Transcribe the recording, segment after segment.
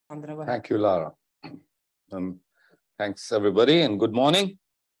Chandra, Thank you, Lara. Thanks, everybody, and good morning.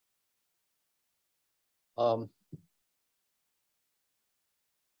 So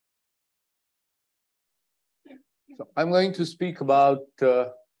I'm going to speak about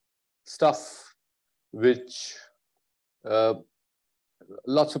stuff which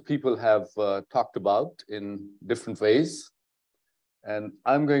lots of people have talked about in different ways. And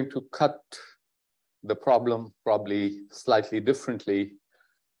I'm going to cut the problem probably slightly differently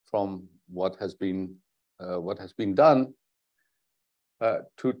from what has been done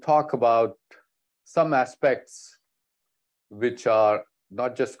to talk about some aspects which are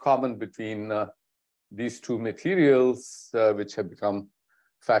not just common between these two materials, which have become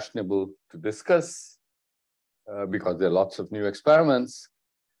fashionable to discuss because there are lots of new experiments,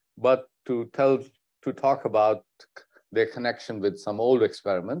 but to talk about their connection with some old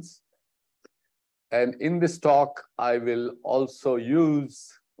experiments. And in this talk, I will also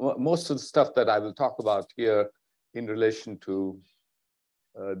use most of the stuff that I will talk about here in relation to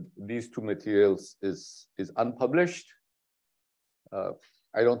these two materials is unpublished.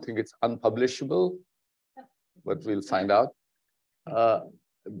 I don't think it's unpublishable, but we'll find out.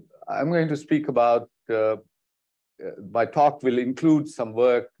 I'm going to speak about, my talk will include some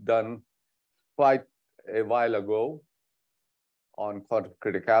work done quite a while ago on quantum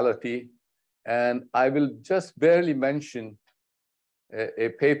criticality. And I will just barely mention a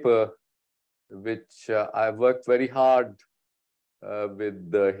paper which I've worked very hard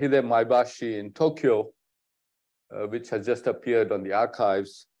with Hide Maebashi in Tokyo, which has just appeared on the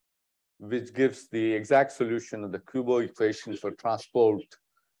archives, which gives the exact solution of the Kubo equation for transport,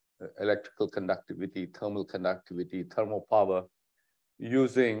 electrical conductivity, thermal conductivity, thermal power,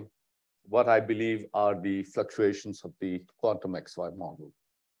 using what I believe are the fluctuations of the quantum XY model.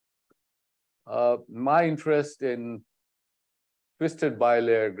 My interest in twisted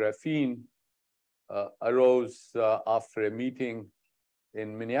bilayer graphene arose after a meeting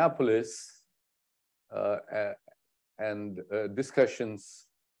in Minneapolis and discussions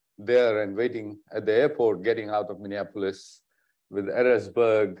there and waiting at the airport, getting out of Minneapolis with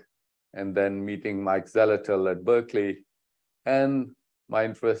Eresberg, and then meeting Mike Zeletel at Berkeley. And my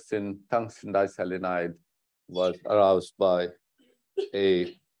interest in tungsten diselenide was aroused by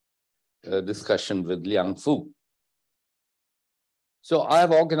a discussion with Liang Fu. So I've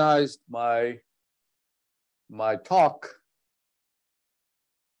organized my talk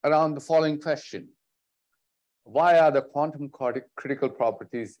around the following question. Why are the quantum critical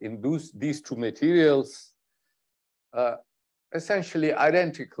properties in these two materials essentially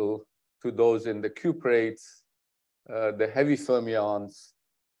identical to those in the cuprates, the heavy fermions,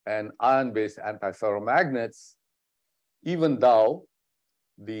 and ion-based antiferromagnets, even though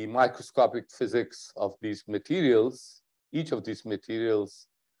the microscopic physics of these materials, each of these materials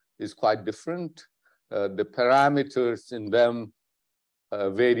is quite different. The parameters in them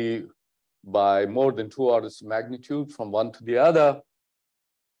vary by more than 2 orders of magnitude from one to the other.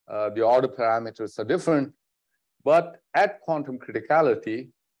 The order parameters are different, but at quantum criticality,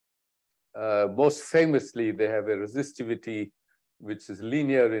 most famously, they have a resistivity which is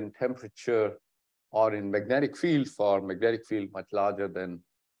linear in temperature or in magnetic field, for magnetic field much larger than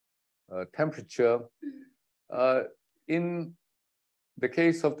temperature. In the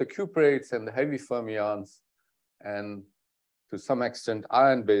case of the cuprates and the heavy fermions, and to some extent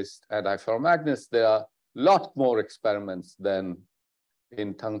ion-based antiferromagnets, there are a lot more experiments than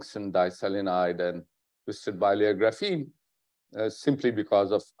in tungsten diselenide and twisted bilayer graphene, simply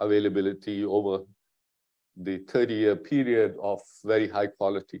because of availability over the 30-year period of very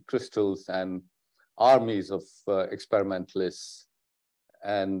high-quality crystals and armies of experimentalists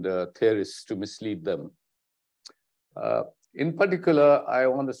and theorists to mislead them. In particular, I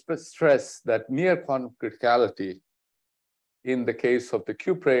want to stress that near quantum criticality, in the case of the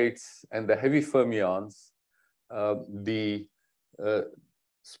cuprates and the heavy fermions, the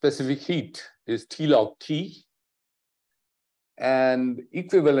specific heat is T log T. And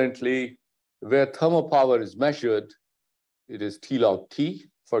equivalently, where thermal power is measured, it is T log T.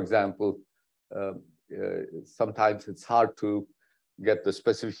 For example, sometimes it's hard to get the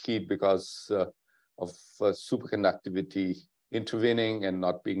specific heat because of superconductivity intervening and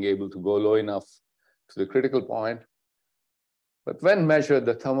not being able to go low enough to the critical point. But when measured,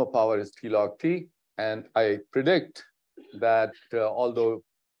 the thermal power is T log T. And I predict that although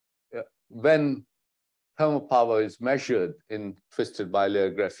when thermal power is measured in twisted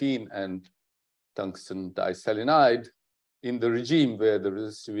bilayer graphene and tungsten diselenide, in the regime where the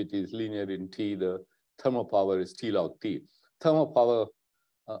resistivity is linear in T, the thermal power is T log T. Thermal power,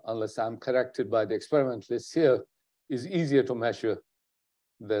 unless I'm corrected by the experimentalists here, is easier to measure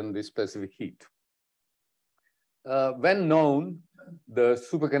than the specific heat. When known, the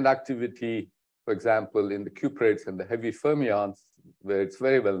superconductivity, for example, in the cuprates and the heavy fermions, where it's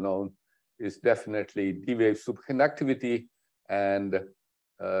very well known, is definitely D-wave superconductivity. And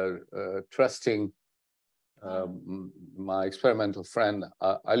trusting my experimental friend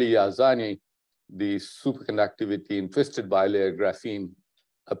Ali Yazani, the superconductivity in twisted bilayer graphene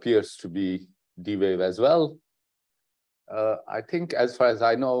appears to be D-wave as well. I think, as far as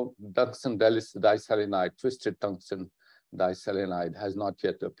I know, tungsten diselenide, twisted tungsten diselenide, has not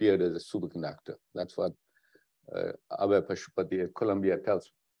yet appeared as a superconductor. That's what Abhay Pashupati at Columbia tells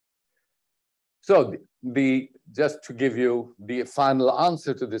me. So just to give you the final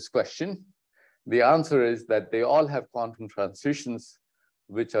answer to this question, the answer is that they all have quantum transitions,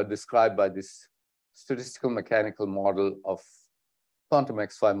 which are described by this statistical mechanical model of quantum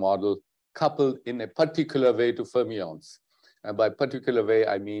XY model, coupled in a particular way to fermions. And by particular way,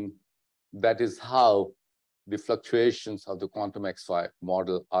 I mean that is how the fluctuations of the quantum XY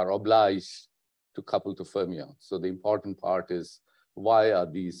model are obliged to couple to fermions. So the important part is, why are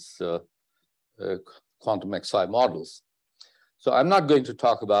these quantum XY models? So I'm not going to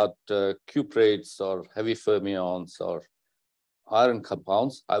talk about cuprates or heavy fermions or iron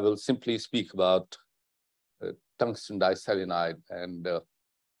compounds. I will simply speak about tungsten diselenide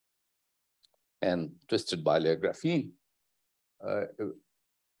and twisted bilayer graphene.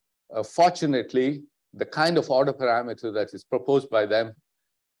 Fortunately, the kind of order parameter that is proposed by them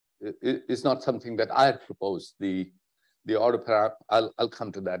is not something that I had proposed. The order parameter, I'll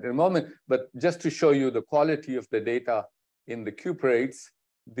come to that in a moment. But just to show you the quality of the data in the cuprates,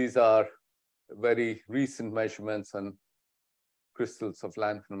 these are very recent measurements on crystals of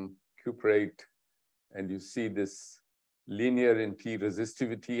lanthanum cuprate. And you see this linear in T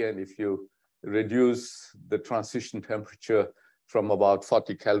resistivity. And if you reduce the transition temperature from about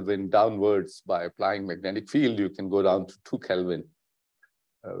 40 Kelvin downwards by applying magnetic field, you can go down to 2 Kelvin,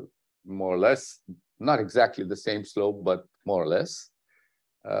 more or less. Not exactly the same slope, but more or less.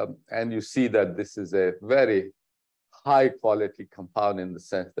 And you see that this is a very high quality compound in the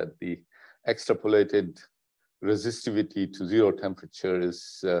sense that the extrapolated resistivity to zero temperature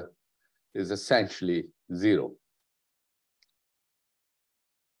is essentially zero.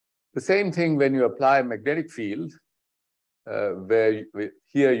 The same thing when you apply a magnetic field, where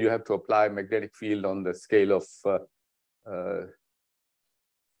here you have to apply magnetic field on the scale of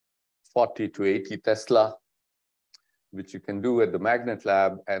 40 to 80 Tesla, which you can do at the magnet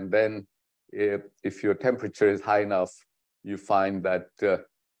lab. And then if your temperature is high enough, you find that,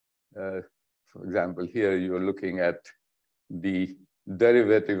 for example, here you're looking at the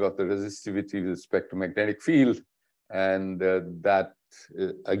derivative of the resistivity with respect to magnetic field. And that,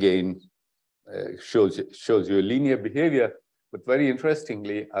 again, shows you a linear behavior. But very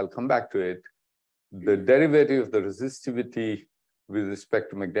interestingly, I'll come back to it, the derivative of the resistivity with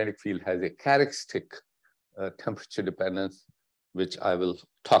respect to magnetic field has a characteristic temperature dependence, which I will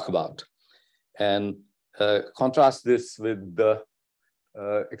talk about. And contrast this with the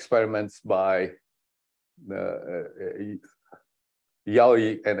experiments by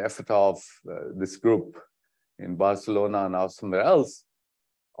Yaoi and Efetov, this group in Barcelona and now somewhere else,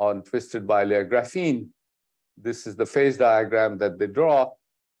 on twisted bilayer graphene. This is the phase diagram that they draw.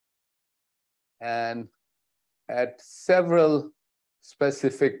 And at several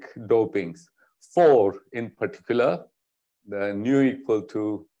specific dopings, 4 in particular, the nu equal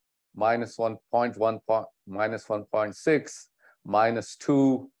to -1.1, -1.6,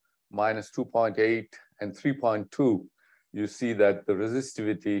 -2, -2.8, and 3.2, you see that the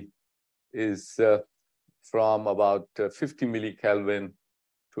resistivity is from about 50 millikelvin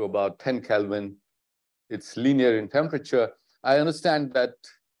to about 10 Kelvin. It's linear in temperature. I understand that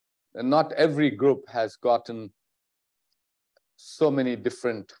not every group has gotten so many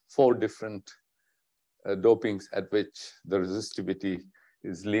different, 4 different dopings at which the resistivity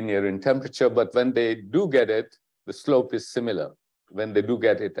is linear in temperature. But when they do get it, the slope is similar when they do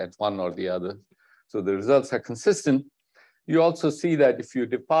get it at one or the other. So the results are consistent. You also see that if you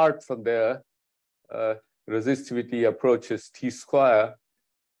depart from there, resistivity approaches T square.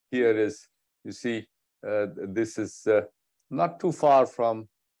 Here is, you see, this is not too far from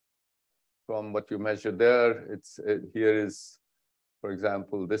what you measure there. It's here is, for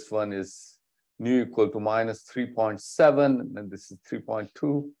example, this one is nu equal to -3.7, and this is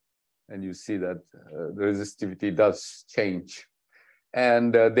 3.2. And you see that the resistivity does change.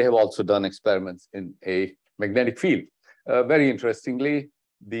 And they have also done experiments in a magnetic field. Very interestingly,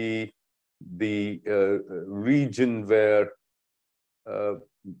 the region where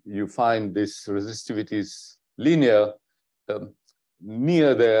you find this resistivity is linear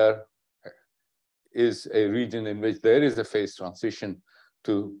near there is a region in which there is a phase transition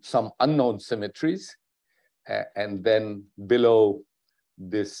to some unknown symmetries. And then below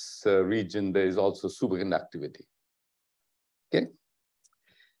this region, there is also superconductivity. Okay.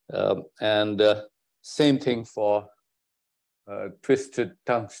 Same thing for twisted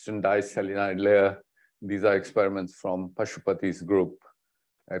tungsten diselenide layer. These are experiments from Pashupati's group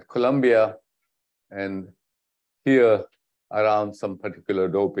at Columbia. And here, around some particular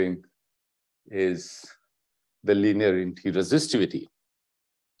doping, is the linearity resistivity.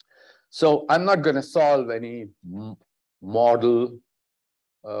 So I'm not going to solve any model.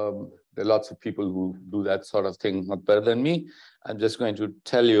 There are lots of people who do that sort of thing much better than me. I'm just going to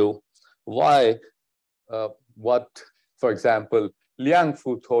tell you why, for example, Liang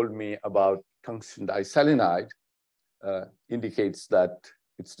Fu told me about tungsten diselenide indicates that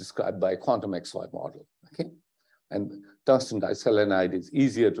it's described by a quantum XY model. Okay? And tungsten diselenide is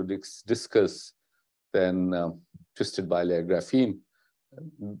easier to discuss than twisted bilayer graphene,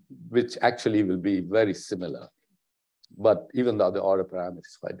 which actually will be very similar. But even though the order parameter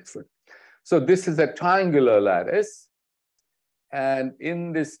is quite different. So this is a triangular lattice. And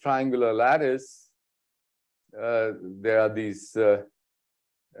in this triangular lattice, there are these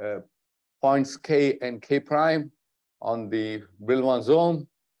points K and K prime on the Brillouin zone.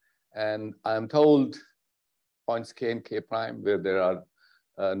 And I'm told points K and K prime where there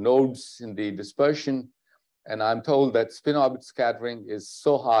are nodes in the dispersion. And I'm told that spin orbit scattering is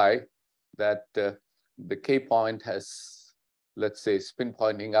so high that the K point has, let's say, spin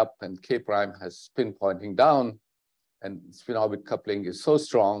pointing up and K prime has spin pointing down. And spin orbit coupling is so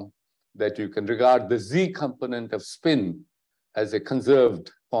strong that you can regard the Z component of spin as a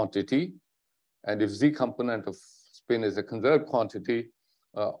conserved quantity. And if Z component of spin is a conserved quantity,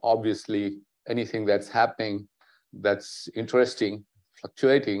 obviously anything that's happening that's interesting,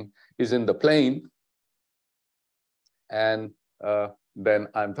 fluctuating, is in the plane. And then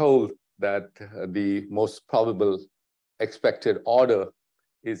I'm told that the most probable expected order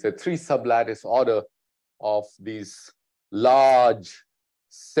is a 3 sublattice order of these large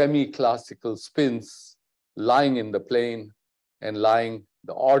semi-classical spins lying in the plane and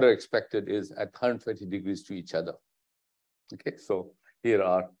the order expected is at 120 degrees to each other. Okay, so here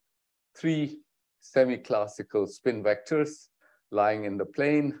are 3 semi-classical spin vectors lying in the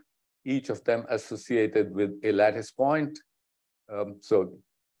plane, each of them associated with a lattice point.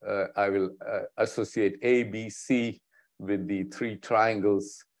 I will associate A, B, C with the 3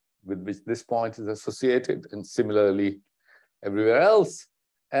 triangles with which this point is associated, and similarly everywhere else.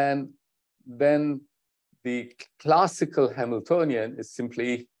 And then the classical Hamiltonian is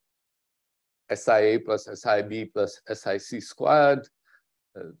simply SIA plus SIB plus SIC squared.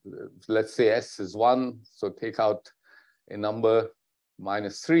 Let's say S is 1, so take out a number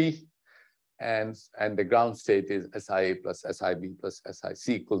 -3, and the ground state is SIA plus SIB plus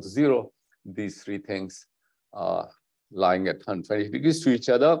SIC equals 0. These 3 things are lying at 120 degrees to each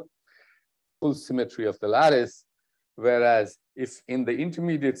other, full symmetry of the lattice. Whereas if in the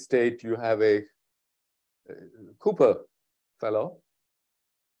intermediate state you have a Cooper fellow,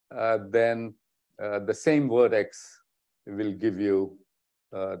 then the same vertex will give you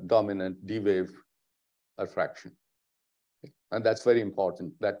dominant D-wave attraction. And that's very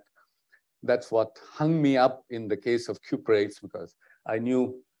important. That's what hung me up in the case of cuprates, because I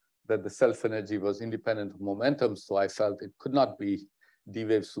knew that the self-energy was independent of momentum, so I felt it could not be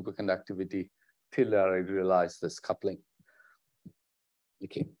D-wave superconductivity till I realized this coupling.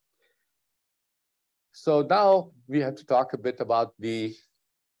 Okay. So now we have to talk a bit about the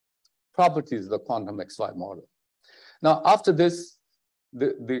properties of the quantum XY model. Now, after this,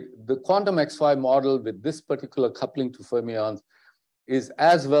 the quantum XY model with this particular coupling to fermions is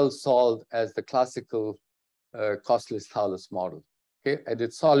as well solved as the classical Kosterlitz-Thouless model. Okay, and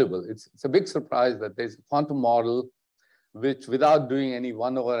it's soluble. It's a big surprise that there's a quantum model which, without doing any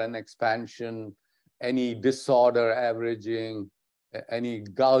 1/n expansion, any disorder averaging, any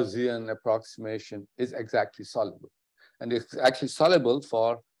Gaussian approximation, is exactly soluble. And it's actually soluble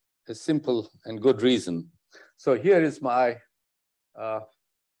for a simple and good reason. So here is my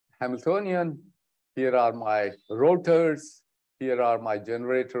Hamiltonian. Here are my rotors. Here are my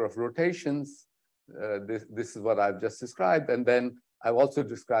generator of rotations. This is what I've just described. And then I've also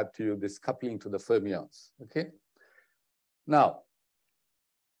described to you this coupling to the fermions. Okay. Now,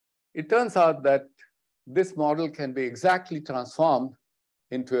 it turns out that this model can be exactly transformed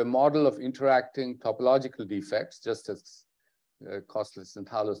into a model of interacting topological defects, just as Kosterlitz and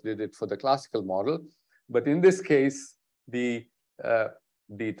Thouless did it for the classical model. But in this case, the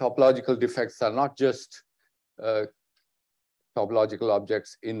topological defects are not just topological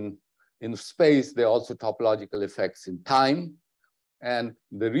objects in space, there are also topological effects in time. And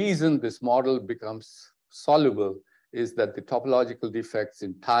the reason this model becomes soluble is that the topological defects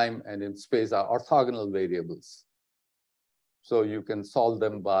in time and in space are orthogonal variables. So you can solve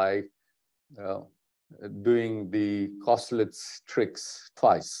them by doing the Correlated tricks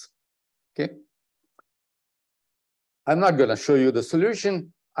twice. Okay. I'm not going to show you the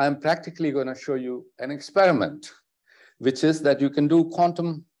solution. I'm practically going to show you an experiment, which is that you can do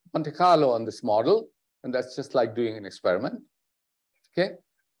quantum Monte Carlo on this model, and that's just like doing an experiment. Okay.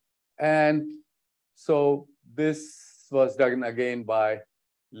 And so this was done again by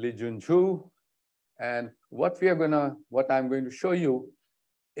Li-Jun Chu. And what I'm going to show you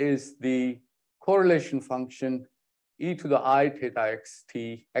is the correlation function e to the I theta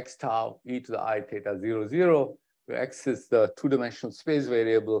xt, x tau, e to the I theta 0, 0, where x is the two-dimensional space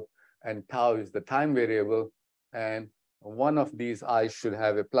variable and tau is the time variable. And one of these i's should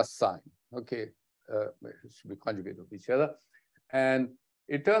have a plus sign. Okay, it should be conjugate of each other. And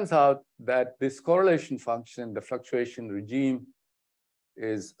it turns out that this correlation function, the fluctuation regime,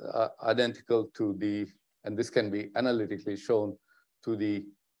 is identical to the, and this can be analytically shown, to the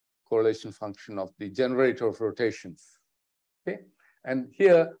correlation function of the generator of rotations. Okay, and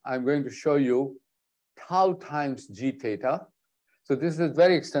here I'm going to show you tau times g theta. So this is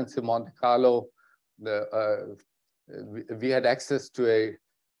very extensive Monte Carlo. We had access to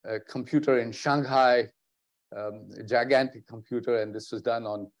a computer in Shanghai, a gigantic computer, and this was done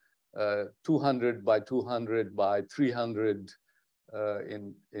on 200 by 200 by 300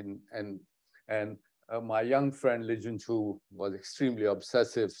 my young friend Li-Jun Chu was extremely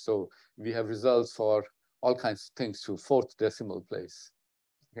obsessive. So we have results for all kinds of things to fourth decimal place.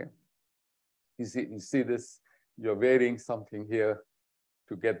 Okay, you see this? You're varying something here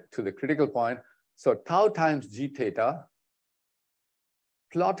to get to the critical point. So tau times g theta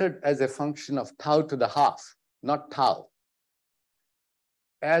plotted as a function of tau to the half, not tau.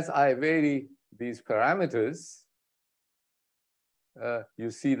 As I vary these parameters, you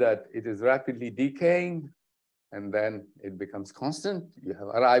see that it is rapidly decaying, and then it becomes constant. You have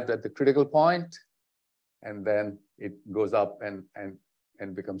arrived at the critical point, and then it goes up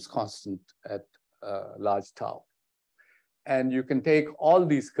and becomes constant at large tau. And you can take all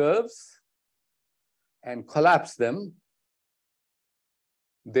these curves and collapse them,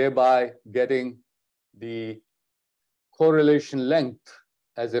 thereby getting the correlation length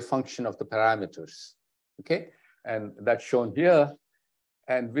as a function of the parameters. Okay, and that's shown here.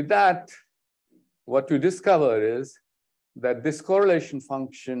 And with that, what you discover is that this correlation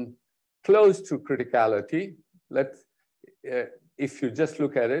function close to criticality, if you just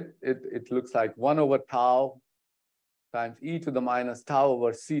look at it, it looks like 1 over tau times e to the minus tau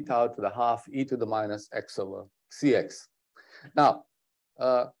over c tau to the half e to the minus x over cx. Now,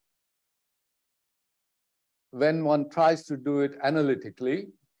 when one tries to do it analytically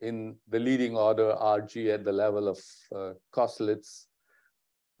in the leading order RG at the level of Correlates,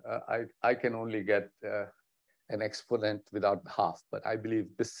 I can only get an exponent without half, but I believe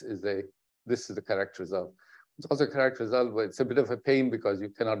this is the correct result. It's also a correct result, but it's a bit of a pain because you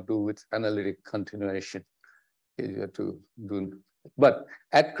cannot do its analytic continuation. You have to do, but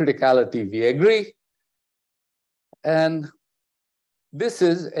at criticality we agree, and this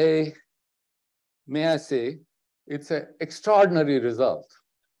is a, may I say, it's an extraordinary result.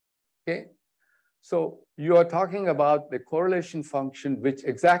 Okay, so you are talking about the correlation function, which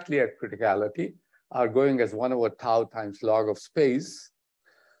exactly at criticality are going as 1 over tau times log of space.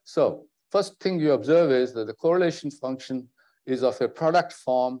 So first thing you observe is that the correlation function is of a product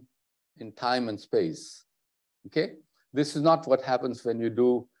form in time and space. Okay, this is not what happens when you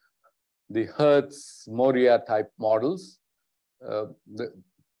do the Hertz-Moria type models.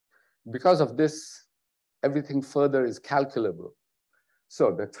 Because of this, everything further is calculable.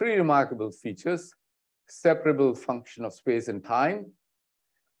 So the three remarkable features: separable function of space and time.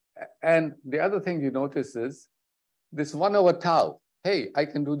 And the other thing you notice is this 1 over tau. Hey, I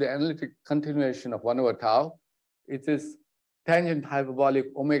can do the analytic continuation of 1 over tau. It is tangent hyperbolic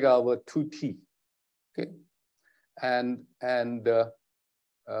omega over 2t. Okay, and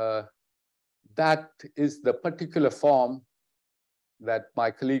that is the particular form that my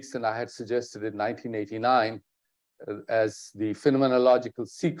colleagues and I had suggested in 1989 as the phenomenological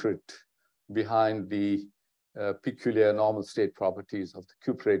secret behind the peculiar normal state properties of the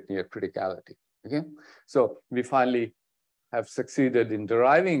cuprate near criticality. Okay, so we finally have succeeded in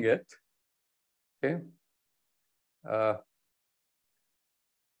deriving it. Okay,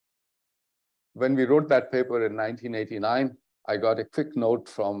 when we wrote that paper in 1989, I got a quick note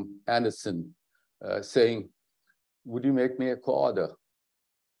from Anderson saying, would you make me a co-author?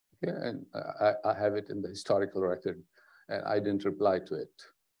 Okay, and I have it in the historical record, and I didn't reply to it.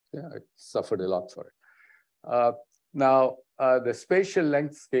 Yeah, I suffered a lot for it. Now, the spatial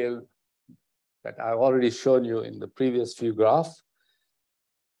length scale that I've already shown you in the previous few graphs,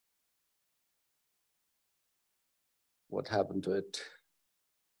 what happened to it?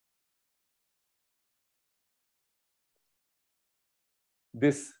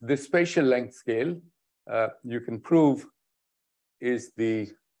 This spatial length scale, you can prove, is the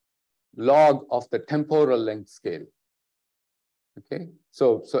log of the temporal length scale. Okay,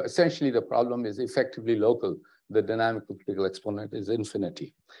 so essentially the problem is effectively local. The dynamical critical exponent is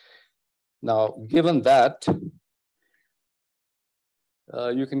infinity. Now, given that,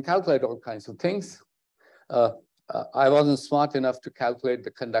 you can calculate all kinds of things. I wasn't smart enough to calculate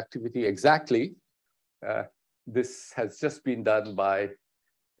the conductivity exactly. This has just been done by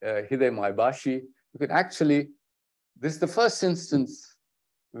Hide Maebashi. You can actually, this is the first instance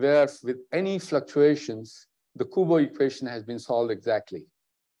where with any fluctuations, the Kubo equation has been solved exactly.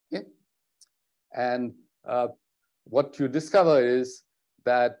 Okay? And what you discover is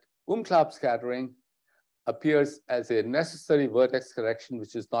that Umklapp scattering appears as a necessary vertex correction,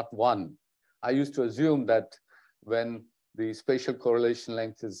 which is not 1. I used to assume that when the spatial correlation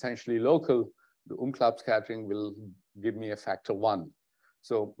length is essentially local, the Umklapp scattering will give me a factor 1.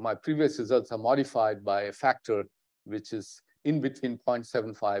 So my previous results are modified by a factor which is in between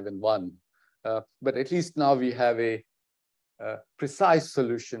 0.75 and 1. But at least now we have a precise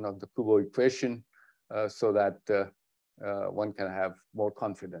solution of the Kubo equation so that one can have more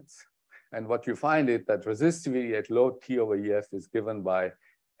confidence. And what you find is that resistivity at low T over EF is given by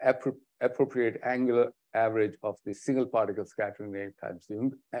appropriate angular average of the single particle scattering rate times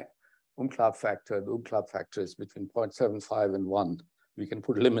the Umklapp factor. The Umklapp factor is between 0.75 and 1. We can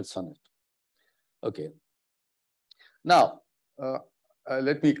put limits on it. Okay. Now,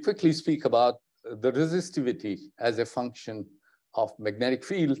 let me quickly speak about the resistivity as a function of magnetic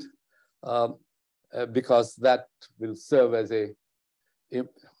field, because that will serve as a,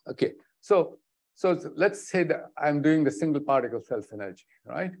 okay. So let's say that I'm doing the single particle self-energy,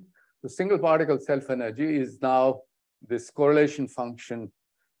 right? The single particle self-energy is now this correlation function,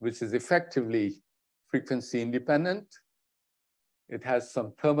 which is effectively frequency independent. It has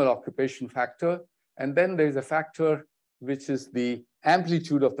some thermal occupation factor. And then there's a factor which is the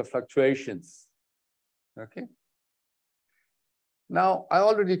amplitude of the fluctuations, okay? Now, I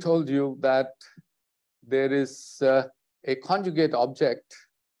already told you that there is a conjugate object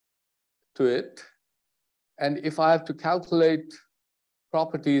to it. And if I have to calculate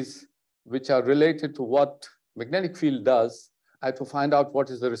properties which are related to what magnetic field does, I have to find out what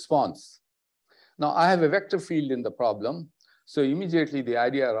is the response. Now, I have a vector field in the problem. So immediately the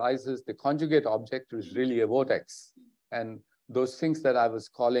idea arises, the conjugate object is really a vortex. And those things that I was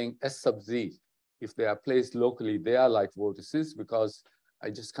calling S sub z, if they are placed locally, they are like vortices because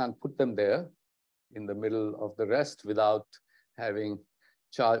I just can't put them there in the middle of the rest without having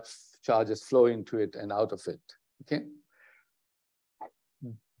charges flow into it and out of it, okay?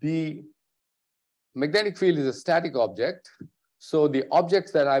 The magnetic field is a static object. So the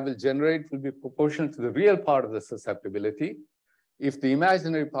objects that I will generate will be proportional to the real part of the susceptibility. If the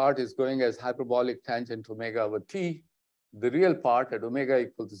imaginary part is going as hyperbolic tangent omega over t, the real part at omega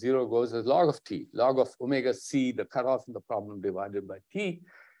equals 0 goes as log of t, log of omega c, the cutoff in the problem divided by t.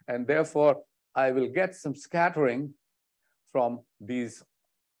 And therefore, I will get some scattering from these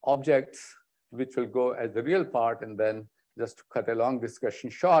objects, which will go as the real part. And then just to cut a long discussion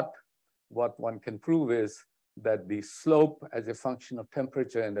short, what one can prove is that the slope as a function of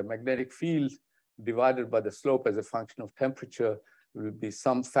temperature and the magnetic field divided by the slope as a function of temperature will be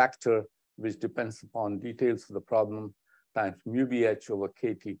some factor which depends upon details of the problem times mu bh over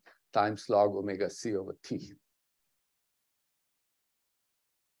kt times log omega c over t.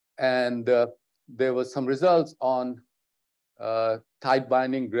 And there were some results on tight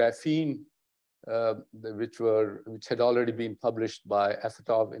binding graphene, which had already been published by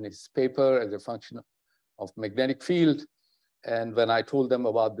Afatov in his paper as a function of magnetic field. And when I told them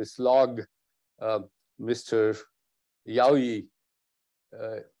about this log, Mr. Yaoi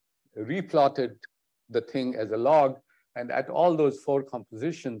replotted the thing as a log. And at all those 4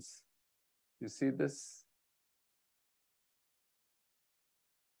 compositions, you see this?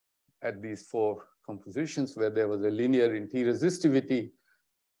 At these 4 compositions where there was a linear in T resistivity,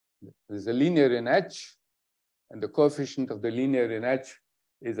 there's a linear in H, and the coefficient of the linear in H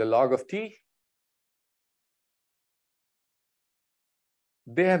is a log of T.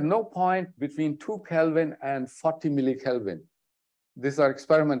 They have no point between 2 Kelvin and 40 millikelvin. These are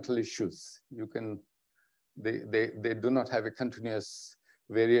experimental issues. You can they do not have a continuous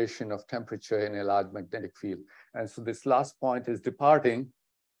variation of temperature in a large magnetic field. And so this last point is departing,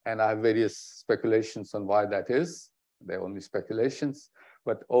 and I have various speculations on why that is. They're only speculations,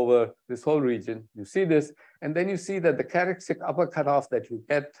 but over this whole region, you see this, and then you see that the characteristic upper cutoff that you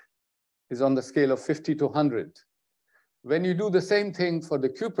get is on the scale of 50 to 100. When you do the same thing for the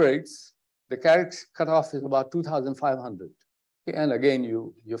cuprates, the characteristic cutoff is about 2,500. Okay, and again,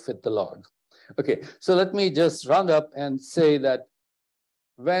 you fit the log. Okay, so let me just round up and say that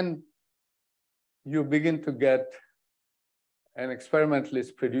when you begin to get an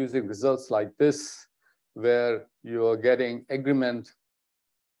experimentalist producing results like this, where you are getting agreement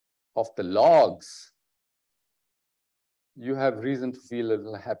of the logs, you have reason to feel a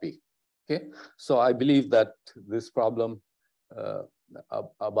little happy. Okay, so I believe that this problem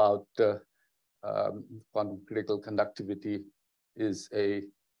about quantum critical conductivity is a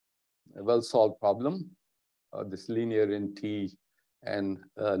well-solved problem. This linear in T and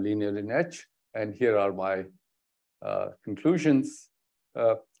linear in H. And here are my conclusions.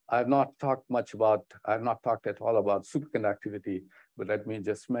 I have not talked at all about superconductivity, but let me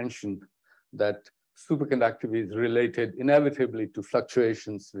just mention that superconductivity is related inevitably to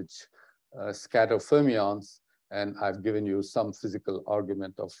fluctuations which scatter fermions. And I've given you some physical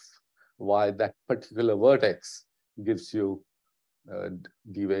argument of why that particular vertex gives you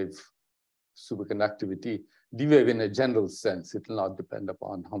D-wave superconductivity. D-wave in a general sense, it will not depend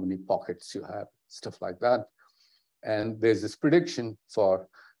upon how many pockets you have, stuff like that. And there's this prediction for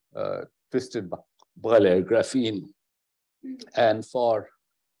twisted Braley graphene and for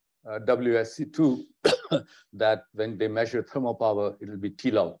WSe2 that when they measure thermal power, it will be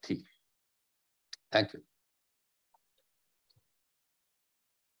T log T. Thank you.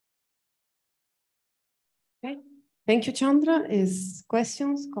 Okay, thank you, Chandra. Is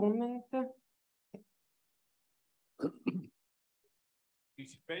questions, comment?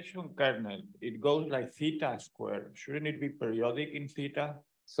 Dissipation kernel, it goes like theta squared. Shouldn't it be periodic in theta?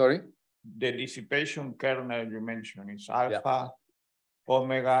 Sorry? The dissipation kernel you mentioned is alpha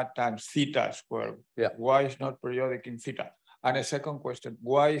omega times theta squared. Yeah. Why is not periodic in theta? And a second question,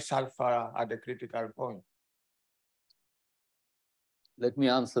 why is alpha at the critical point? Let me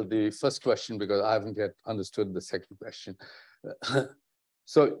answer the first question because I haven't yet understood the second question.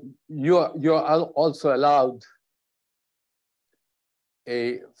 So you're also allowed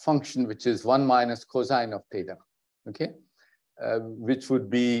a function which is 1 minus cosine of theta, okay? Which would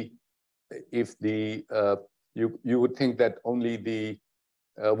be if the you would think that only the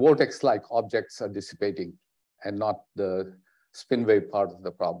vortex-like objects are dissipating and not the spin wave part of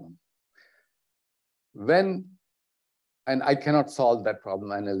the problem. And I cannot solve that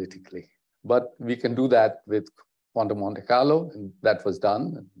problem analytically, but we can do that with quantum Monte Carlo, and that was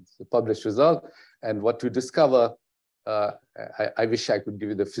done. It's a published result. And what you discover, I wish I could give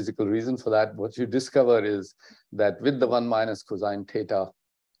you the physical reason for that. What you discover is that with the 1 minus cosine theta,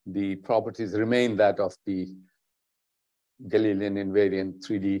 the properties remain that of the Galilean invariant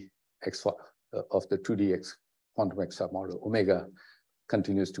 3D X of the 2D X quantum XR model. Omega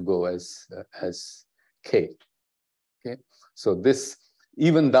continues to go as K. Okay, so this,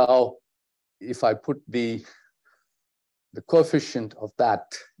 even though if I put the coefficient of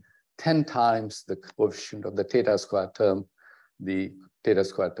that 10 times the coefficient of the theta square term, the theta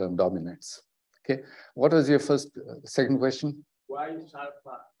square term dominates. Okay, what was your second question? Why is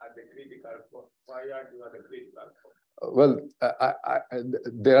alpha at the critical point? Why are you at the critical point? Well,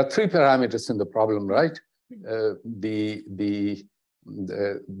 there are 3 parameters in the problem, right? The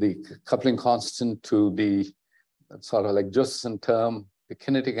coupling constant to the sort of like Josephson term, the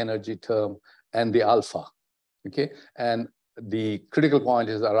kinetic energy term, and the alpha. Okay, and the critical point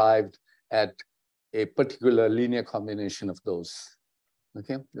is arrived at a particular linear combination of those.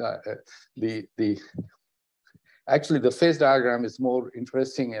 Okay, actually the phase diagram is more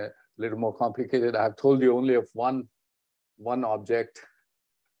interesting, a little more complicated. I have told you only of one object.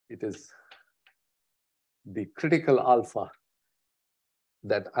 It is the critical alpha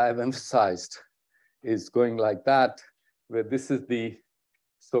that I have emphasized is going like that, where this is the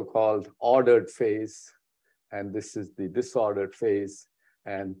so-called ordered phase, and this is the disordered phase,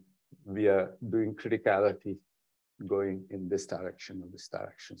 and we are doing criticality going in this direction or this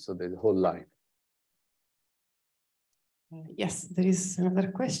direction. So there's a whole line. Yes, there is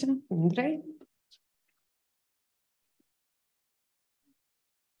another question, Andrei.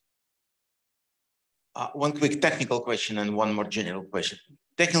 One quick technical question and one more general question.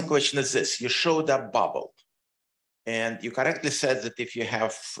 Technical question is this: you showed a bubble, and you correctly said that if you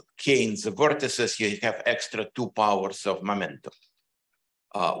have k in the vortices, you have extra 2 powers of momentum.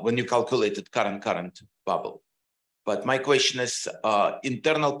 when you calculated current bubble. But my question is,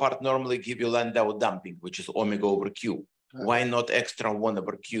 internal part normally give you Landau damping, which is omega over Q. Why not extra 1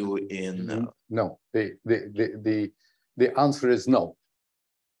 over Q in? No, the answer is no.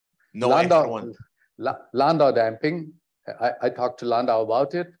 No Landau, extra 1. Landau damping, I talked to Landau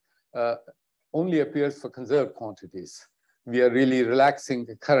about it, only appears for conserved quantities. We are really relaxing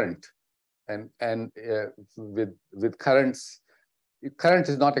the current. And with currents, current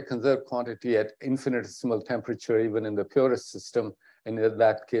is not a conserved quantity at infinitesimal temperature, even in the purest system. And in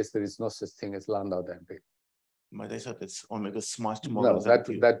that case, there is no such thing as Landau damping. But I thought it's omega much smaller. No,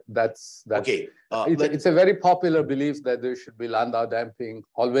 that's okay. It's a very popular belief that there should be Landau damping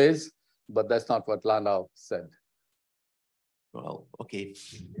always, but that's not what Landau said. Well, okay.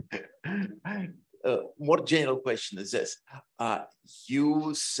 More general question is this.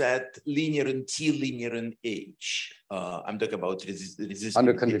 You said linear in T, linear in H. I'm talking about resistance.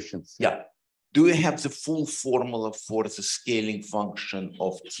 Under conditions. Yeah. Do you have the full formula for the scaling function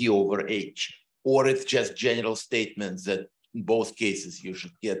of T over H? Or it's just general statements that in both cases you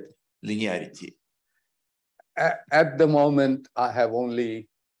should get linearity? At the moment, I have only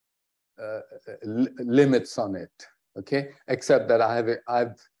limits on it, okay? Except that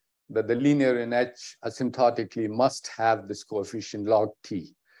that the linear in H asymptotically must have this coefficient log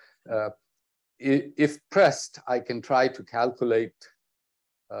T. If pressed, I can try to calculate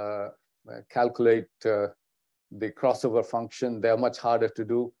the crossover function. They're much harder to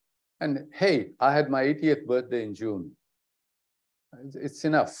do. And hey, I had my 80th birthday in June. It's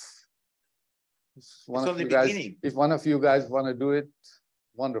enough. If one of you guys want to do it,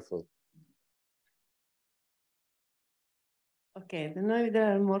 wonderful. Okay, then now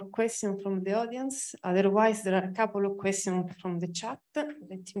there are more questions from the audience. Otherwise, there are a couple of questions from the chat.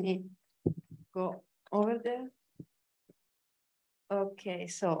 Let me go over there. Okay,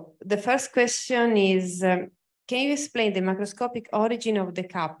 so the first question is, can you explain the macroscopic origin of the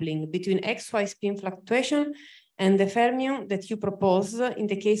coupling between XY spin fluctuation and the fermion that you propose in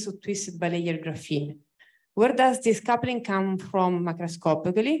the case of twisted bilayer graphene? Where does this coupling come from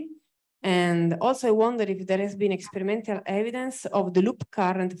macroscopically? And also I wonder if there has been experimental evidence of the loop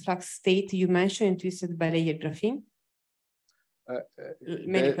current flux state you mentioned in twisted bilayer graphene?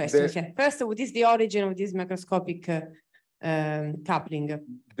 Many questions. Yeah. First, what is the origin of this macroscopic coupling?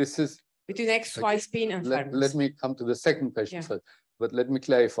 This is between XY spin and fermions. Let me come to the second question first, but let me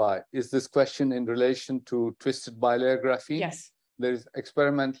clarify. Is this question in relation to twisted bilayer graphene? Yes. There is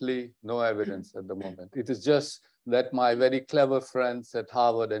experimentally no evidence at the moment. It is just that my very clever friends at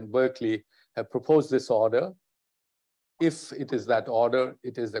Harvard and Berkeley have proposed this order. If it is that order,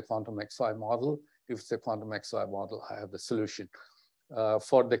 it is the quantum XY model. If it's a quantum XY model, I have the solution.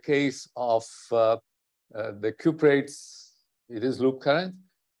 For the case of the cuprates, it is loop current,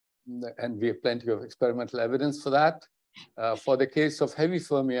 and we have plenty of experimental evidence for that. For the case of heavy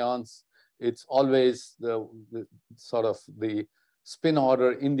fermions, it's always the sort of the spin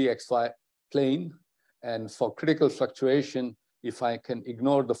order in the XY plane. And for critical fluctuation, if I can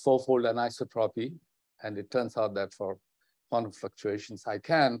ignore the fourfold anisotropy, and it turns out that for quantum fluctuations, I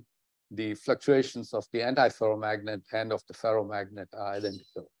can, the fluctuations of the antiferromagnet and of the ferromagnet are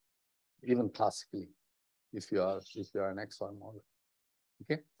identical, even classically, if you are an XY model.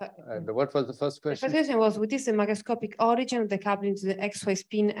 Okay. What was the first question? The first question was, what is the macroscopic origin of the coupling to the XY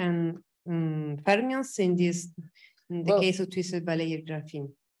spin and fermions in the case of twisted bilayer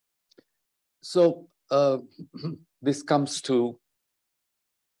graphene? So this comes to,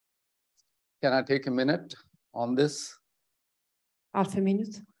 can I take a minute on this? Half a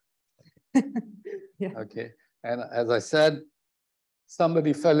minute. Yeah. Okay. And as I said,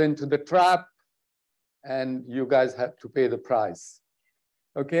 somebody fell into the trap and you guys have to pay the price.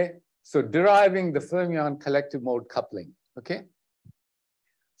 Okay. So deriving the fermion collective mode coupling. Okay.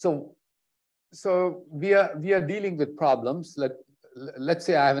 So we are dealing with problems. Let's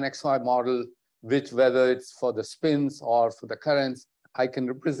say I have an XY model, which whether it's for the spins or for the currents, I can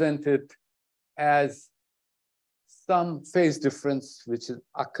represent it as some phase difference which is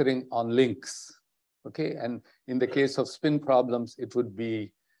occurring on links. Okay, and in the case of spin problems, it would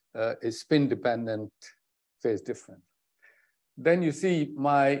be a spin-dependent phase difference. Then you see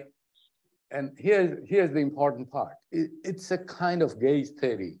and here's the important part. It's a kind of gauge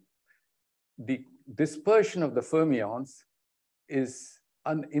theory. The dispersion of the fermions is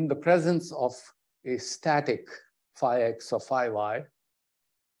in the presence of a static phi x or phi y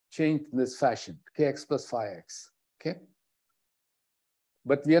changed in this fashion, kx plus phi x, okay?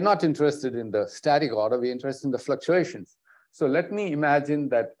 But we are not interested in the static order, we're interested in the fluctuations. So let me imagine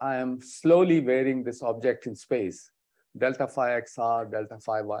that I am slowly varying this object in space. delta phi xr, delta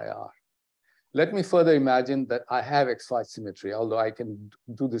phi yr. Let me further imagine that I have XY symmetry, although I can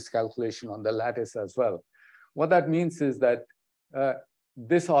do this calculation on the lattice as well. What that means is that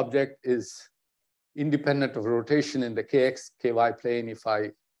this object is independent of rotation in the kx, ky plane if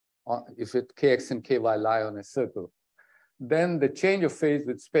kx and ky lie on a circle. Then the change of phase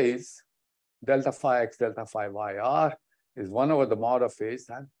with space, delta phi x, delta phi yr, is 1 over the mod of phase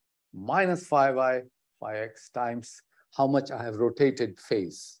and minus phi y, phi x times how much I have rotated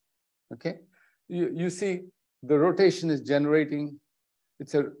phase. Okay? You see, the rotation is generating,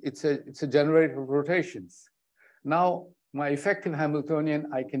 it's a generator of rotations. Now, my effective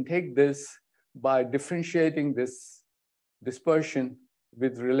Hamiltonian, I can take this by differentiating this dispersion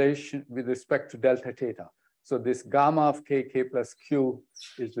with respect to delta theta. So this gamma of k plus q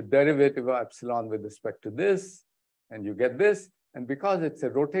is the derivative of epsilon with respect to this, and you get this. And because it's a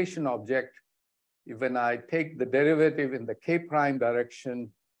rotation object, when I take the derivative in the k prime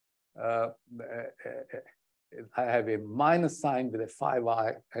direction, I have a minus sign with a phi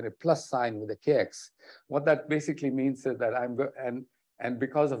y and a plus sign with a kx. What that basically means is that and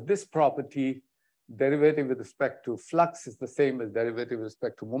because of this property, derivative with respect to flux is the same as derivative with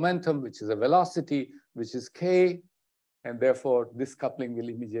respect to momentum, which is a velocity, which is k, and therefore this coupling will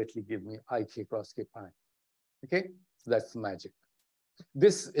immediately give me ik cross k prime. Okay, so that's the magic.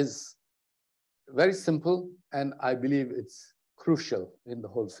 This is very simple, and I believe it's crucial in the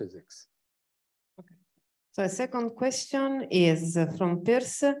whole physics. Okay. So a second question is from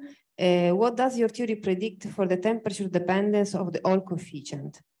Pierce. What does your theory predict for the temperature dependence of the Hall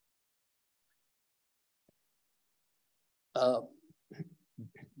coefficient?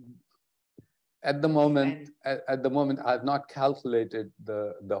 At the moment, I've not calculated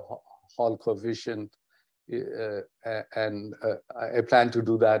the Hall coefficient, and I plan to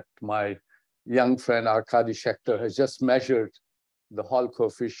do that. My young friend Arkady Schechter has just measured the Hall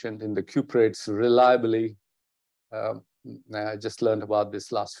coefficient in the cuprates reliably. I just learned about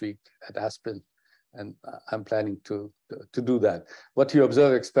this last week at Aspen, and I'm planning to do that. What you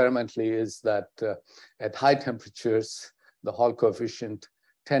observe experimentally is that at high temperatures, the Hall coefficient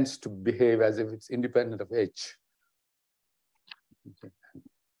tends to behave as if it's independent of H. Okay.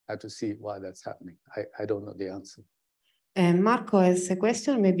 I have to see why that's happening. I don't know the answer. And Marco has a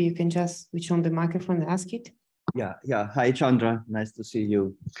question. Maybe you can just switch on the microphone and ask it. Yeah. Hi, Chandra. Nice to see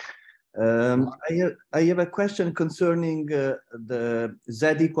you. I have a question concerning the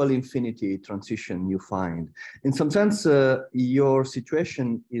Z equal infinity transition you find. In some sense, your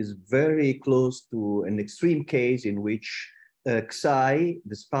situation is very close to an extreme case in which Xi,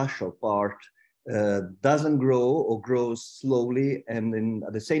 the spatial part, doesn't grow or grows slowly, and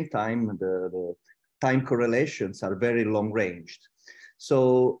at the same time, the time correlations are very long-ranged.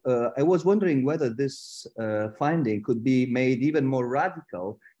 So I was wondering whether this finding could be made even more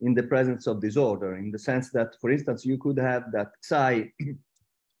radical in the presence of disorder, in the sense that, for instance, you could have that Xi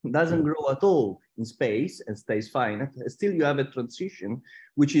doesn't grow at all in space and stays finite. Still, you have a transition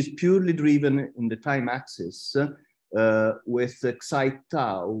which is purely driven in the time axis with Xi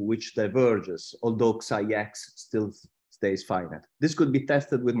tau, which diverges, although Xi x still stays finite. This could be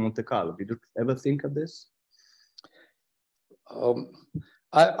tested with Monte Carlo. Did you ever think of this?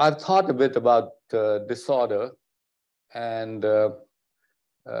 I've thought a bit about disorder, and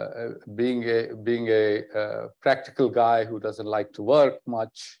being a practical guy who doesn't like to work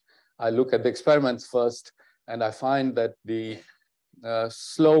much, I look at the experiments first, and I find that the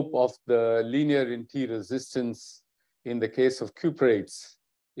slope of the linear in-T resistance in the case of cuprates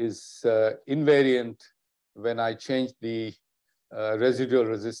is invariant when I change the residual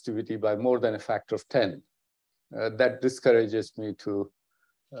resistivity by more than a factor of 10. That discourages me to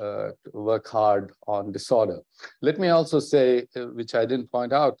work hard on disorder. Let me also say, which I didn't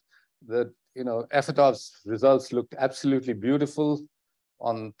point out, that Efetov's results looked absolutely beautiful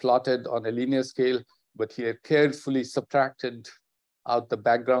plotted on a linear scale, but he had carefully subtracted out the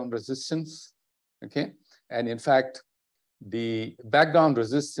background resistance. Okay, and in fact, the background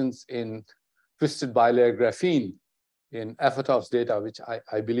resistance in twisted bilayer graphene in Efetov's data, which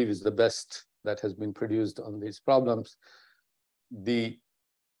I believe is the best that has been produced on these problems, the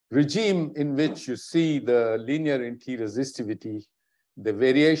regime in which you see the linear in-T resistivity, the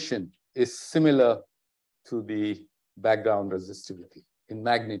variation is similar to the background resistivity in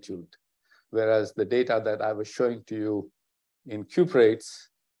magnitude. Whereas the data that I was showing to you in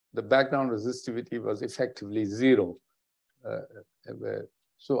cuprates, the background resistivity was effectively 0.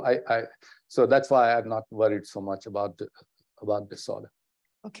 So that's why I'm not worried so much about disorder.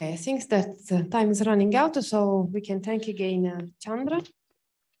 Okay, I think that time is running out, so we can thank again Chandra.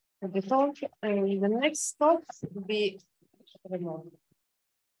 the talk, and the next talk will be remote.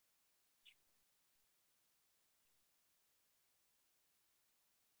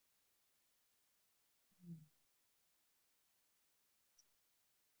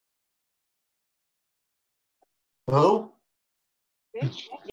 Hello? Okay.